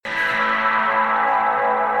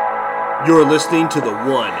You're listening to the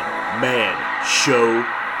One Man Show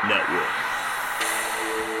Network.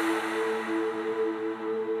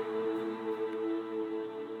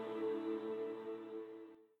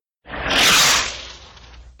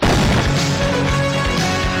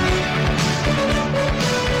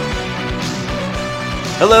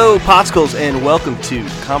 Hello, Popsicles, and welcome to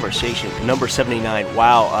conversation number 79.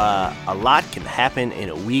 Wow, a lot can happen in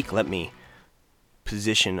a week. Let me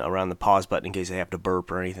position around the pause button in case I have to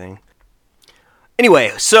burp or anything.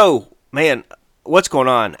 Anyway, so, man, what's going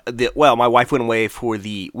on? Well, my wife went away for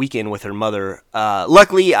the weekend with her mother.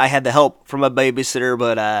 Luckily, I had the help from a babysitter,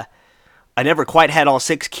 but I never quite had all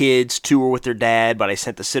 6 kids. 2 were with their dad, but I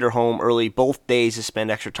sent the sitter home early both days to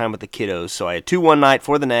spend extra time with the kiddos. So I had 2 one night,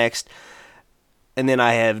 for the next. And then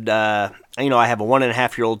I have, I have a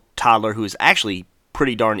 1.5-year-old toddler who is actually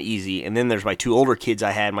pretty darn easy. And then there's my 2 older kids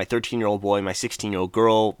I had, my 13-year-old boy, my 16-year-old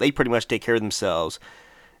girl. They pretty much take care of themselves.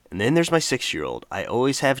 And then there's my 6-year-old. I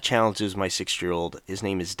always have challenges with my 6-year-old. His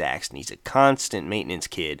name is Daxton. He's a constant maintenance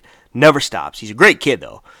kid. Never stops. He's a great kid,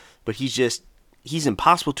 though. But he's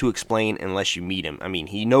impossible to explain unless you meet him. I mean,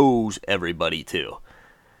 he knows everybody, too.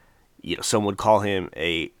 You know, some would call him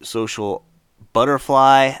a social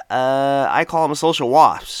butterfly. I call him a social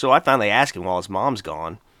wasp. So I finally asked him while his mom's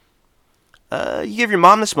gone, you give your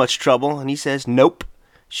mom this much trouble? And he says, nope,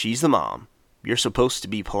 she's the mom. You're supposed to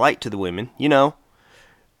be polite to the women, you know.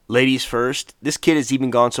 Ladies first. This kid has even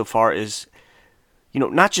gone so far as,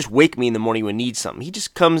 not just wake me in the morning when I need something. He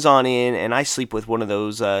just comes on in, and I sleep with one of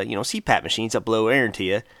those, CPAP machines that blow air into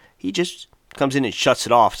you. He just comes in and shuts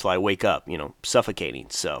it off till I wake up, suffocating.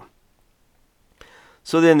 So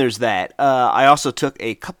then there's that. I also took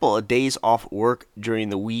a couple of days off work during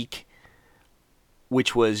the week,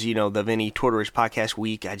 which was, the Vinny Tortorich podcast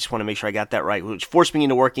week. I just want to make sure I got that right, which forced me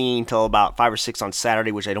into working until about 5 or 6 on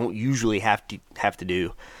Saturday, which I don't usually have to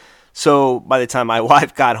do. So by the time my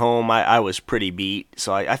wife got home, I was pretty beat.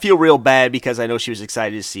 So I feel real bad because I know she was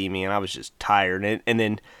excited to see me, and I was just tired. And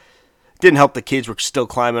then didn't help the kids were still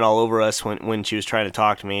climbing all over us when she was trying to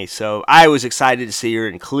talk to me. So I was excited to see her,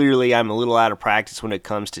 and clearly I'm a little out of practice when it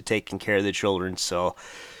comes to taking care of the children. So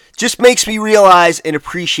just makes me realize and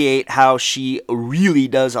appreciate how she really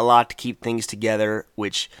does a lot to keep things together,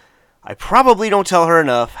 which I probably don't tell her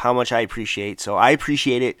enough how much I appreciate. So I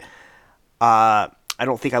appreciate it. I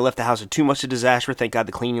don't think I left the house with too much of a disaster. Thank God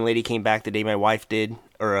the cleaning lady came back the day my wife did,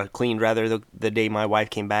 or cleaned rather the day my wife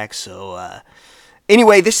came back. So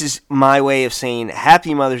anyway, this is my way of saying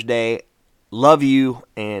Happy Mother's Day, love you,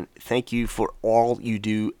 and thank you for all you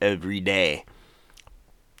do every day.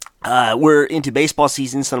 We're into baseball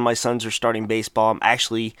season. Some of my sons are starting baseball.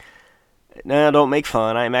 Don't make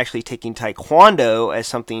fun. I'm actually taking Taekwondo as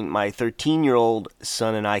something my 13-year-old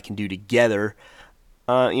son and I can do together.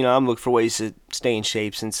 I'm looking for ways to stay in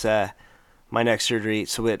shape since my neck surgery.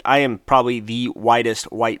 So that I am probably the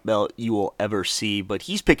whitest white belt you will ever see, but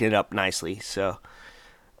he's picking it up nicely. So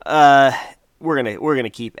we're gonna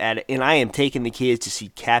keep at it. And I am taking the kids to see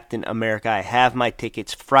Captain America. I have my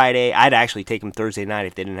tickets Friday. I'd actually take them Thursday night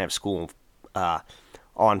if they didn't have school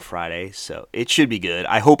on Friday. So it should be good.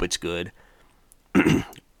 I hope it's good.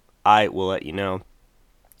 I will let you know.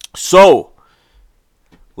 So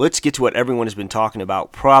let's get to what everyone has been talking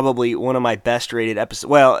about. Probably one of my best rated episodes.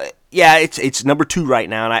 Well, yeah, it's number 2 right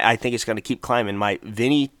now, and I think it's going to keep climbing. My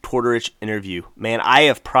Vinny Tortorich interview. Man,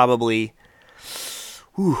 I've probably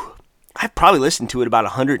listened to it about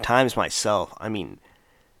 100 times myself. I mean,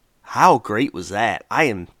 how great was that?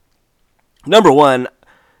 Number one,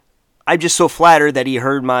 I'm just so flattered that he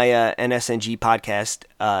heard my NSNG podcast,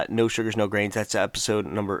 No Sugars, No Grains. That's episode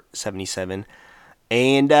number 77.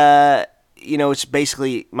 And it's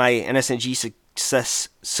basically my NSNG success.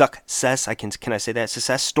 Can I say that?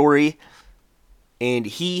 Success story. And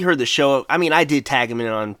he heard the show. I mean, I did tag him in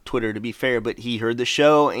on Twitter, to be fair, but he heard the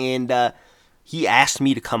show, and he asked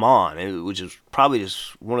me to come on, which is probably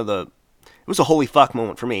just it was a holy fuck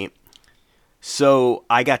moment for me. So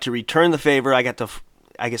I got to return the favor. I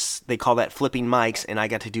guess they call that flipping mics, and I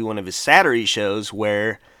got to do one of his Saturday shows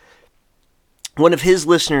where one of his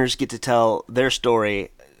listeners get to tell their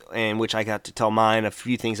story, and which I got to tell mine, a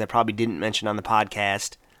few things I probably didn't mention on the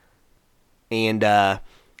podcast. And, I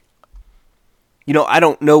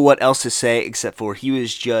don't know what else to say except for he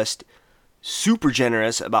was just super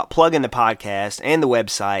generous about plugging the podcast and the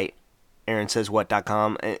website,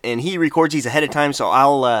 AaronSaysWhat.com, and he records these ahead of time, so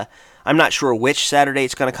I'm not sure which Saturday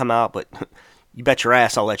it's going to come out, but you bet your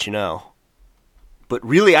ass I'll let you know. But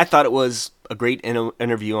really, I thought it was a great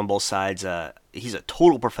interview on both sides. He's a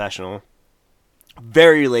total professional,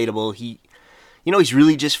 very relatable. He's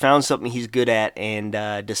really just found something he's good at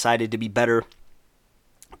and decided to be better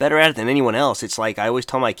better at it than anyone else. It's like I always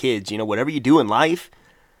tell my kids, whatever you do in life,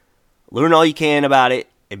 learn all you can about it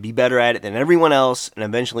and be better at it than everyone else, and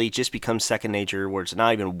eventually it just becomes second nature where it's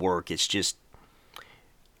not even work. It's just,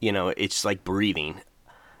 it's like breathing.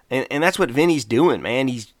 And that's what Vinny's doing, man.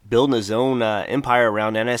 He's building his own empire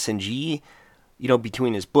around NSNG,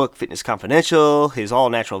 between his book, Fitness Confidential, his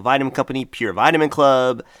all-natural vitamin company, Pure Vitamin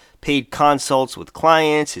Club, paid consults with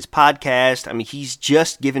clients, his podcast. I mean, he's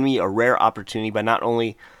just given me a rare opportunity by not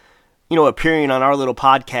only, appearing on our little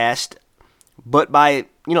podcast, but by,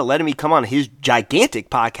 letting me come on his gigantic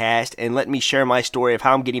podcast and letting me share my story of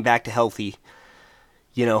how I'm getting back to healthy,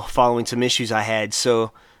 following some issues I had.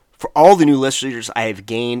 So for all the new listeners I have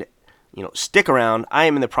gained, stick around. I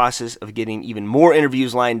am in the process of getting even more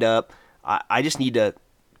interviews lined up. I just need to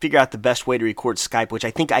figure out the best way to record Skype, which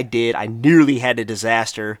I think I did. I nearly had a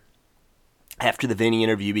disaster after the Vinny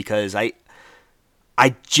interview because I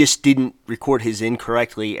just didn't record his in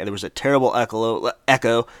correctly, and there was a terrible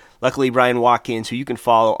echo. Luckily, Brian Watkins, who you can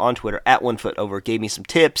follow on Twitter at OneFootOver, gave me some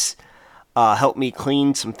tips, helped me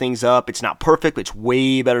clean some things up. It's not perfect, but it's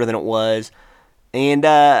way better than it was. And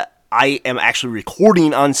I am actually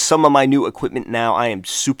recording on some of my new equipment now. I am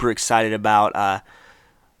super excited about,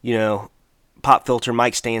 pop filter,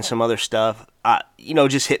 mic stand, some other stuff.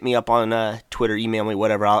 Just hit me up on Twitter, email me,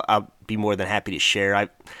 whatever. I'll be more than happy to share.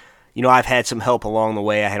 I've had some help along the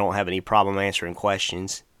way. I don't have any problem answering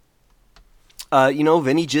questions.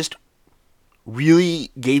 Vinny just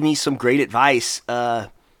really gave me some great advice. You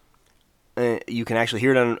can actually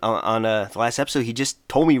hear it on the last episode. He just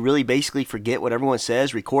told me really basically forget what everyone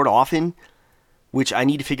says, record often, which I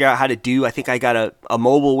need to figure out how to do. I think I got a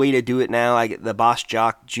mobile way to do it now. I get the Boss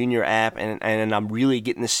Jock Jr. app, and I'm really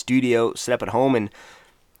getting the studio set up at home. And,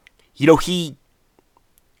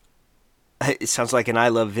 it sounds like an I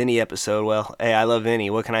Love Vinny episode. Well, hey, I love Vinny.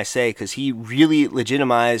 What can I say? Because he really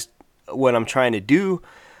legitimized what I'm trying to do.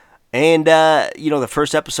 And, the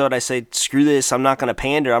first episode I said, screw this, I'm not going to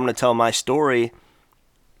pander, I'm going to tell my story,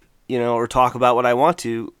 or talk about what I want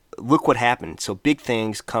to. Look what happened. So big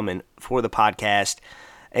things coming for the podcast.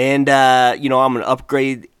 And, I'm going to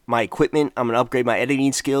upgrade my equipment, I'm going to upgrade my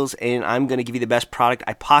editing skills, and I'm going to give you the best product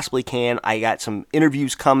I possibly can. I got some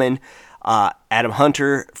interviews coming. Adam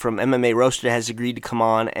Hunter from MMA Roasted has agreed to come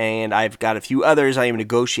on, and I've got a few others I am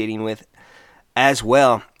negotiating with as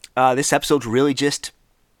well. This episode's really just...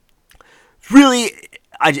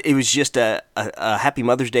 it was just a happy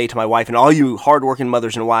Mother's Day to my wife and all you hardworking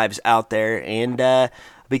mothers and wives out there. And a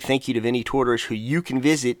big thank you to Vinny Tortorich, who you can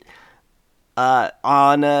visit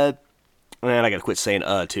on, and I got to quit saying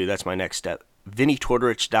too. That's my next step.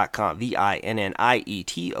 VinnyTortorich.com.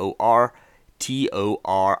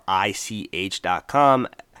 VinnyTortorich.com.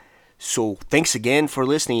 So thanks again for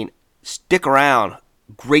listening. Stick around.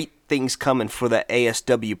 Great things coming for the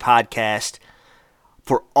ASW podcast.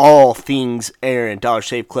 For all things Aaron, Dollar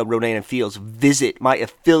Shave Club, Rodan and Fields, visit my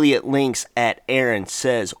affiliate links at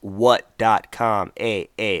AaronSaysWhat.com,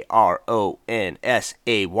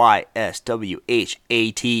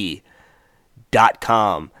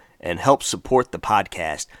 AaronSaysWhat.com, and help support the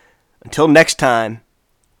podcast. Until next time,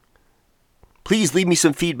 please leave me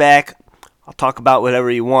some feedback. I'll talk about whatever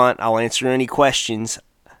you want. I'll answer any questions.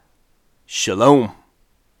 Shalom.